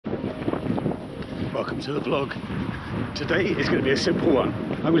Welcome to the vlog. Today is going to be a simple one.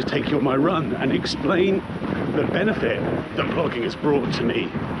 I'm going to take you on my run and explain the benefit that vlogging has brought to me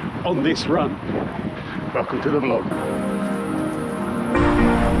on this run. Welcome to the vlog.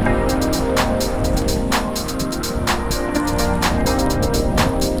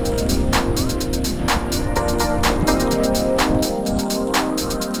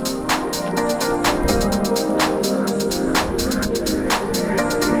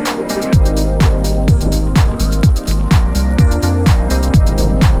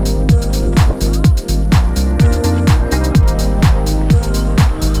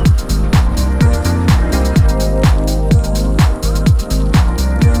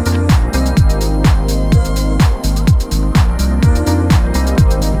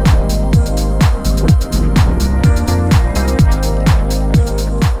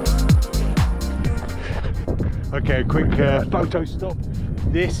 Okay, a quick photo stop.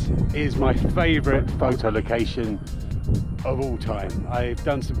 This is my favourite photo location of all time. I've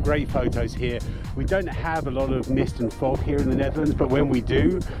done some great photos here. We don't have a lot of mist and fog here in the Netherlands, but when we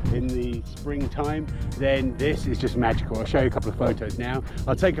do in the springtime, then this is just magical. I'll show you a couple of photos now.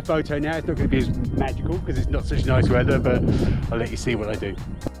 I'll take a photo now. It's not going to be as magical because it's not such nice weather, but I'll let you see what I do.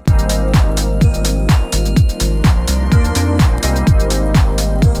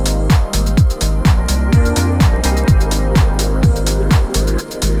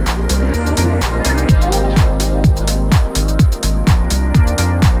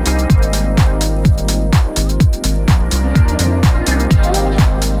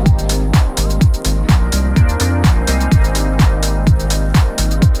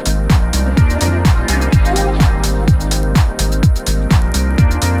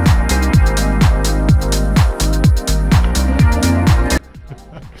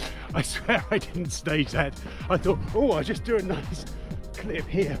 I swear I didn't stage that. I thought, oh, I'll just do a nice clip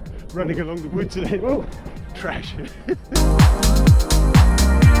here, running along the woods, and then, oh, trash.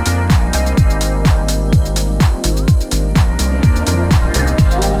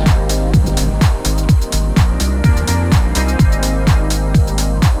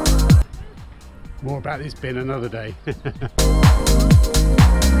 More about this bin another day.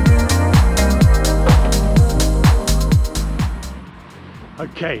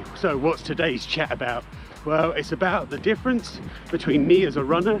 Okay, so what's today's chat about? Well, it's about the difference between me as a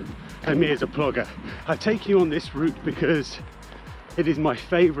runner and me as a plogger. I take you on this route because it is my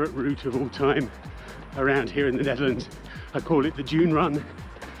favourite route of all time around here in the Netherlands. I call it the Dune Run.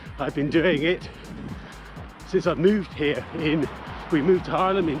 I've been doing it since I've moved here. We moved to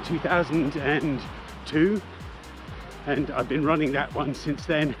Haarlem in 2002 and I've been running that one since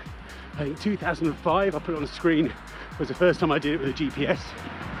then. I think 2005, I put it on the screen, was the first time I did it with a GPS,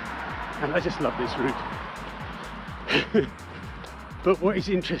 and I just love this route. But what is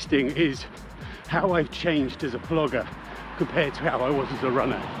interesting is how I've changed as a plogger compared to how I was as a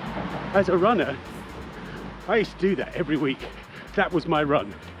runner. As a runner, I used to do that every week. That was my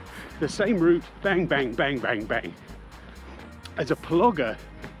run. The same route, bang, bang, bang, bang, bang. As a plogger,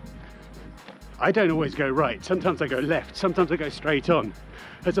 I don't always go right. Sometimes I go left, sometimes I go straight on.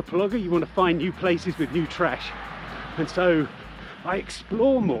 As a plogger, you want to find new places with new trash. And so I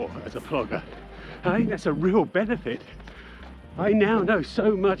explore more as a plogger. I think that's a real benefit. I now know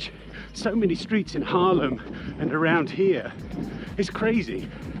so many streets in Haarlem and around here. It's crazy.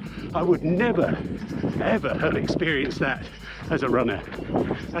 I would never, ever have experienced that as a runner.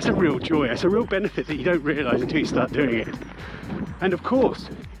 That's a real joy. That's a real benefit that you don't realise until you start doing it. And of course,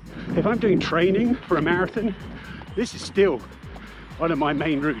 if I'm doing training for a marathon, this is still one of my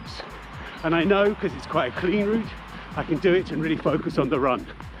main routes. And I know, because it's quite a clean route, I can do it and really focus on the run.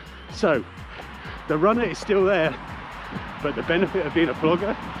 So the runner is still there, but the benefit of being a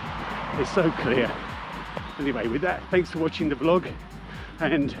vlogger is so clear. Anyway, with that, thanks for watching the vlog,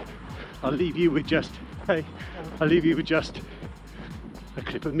 and I'll leave you with just a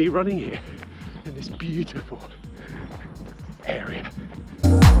clip of me running here in this beautiful area.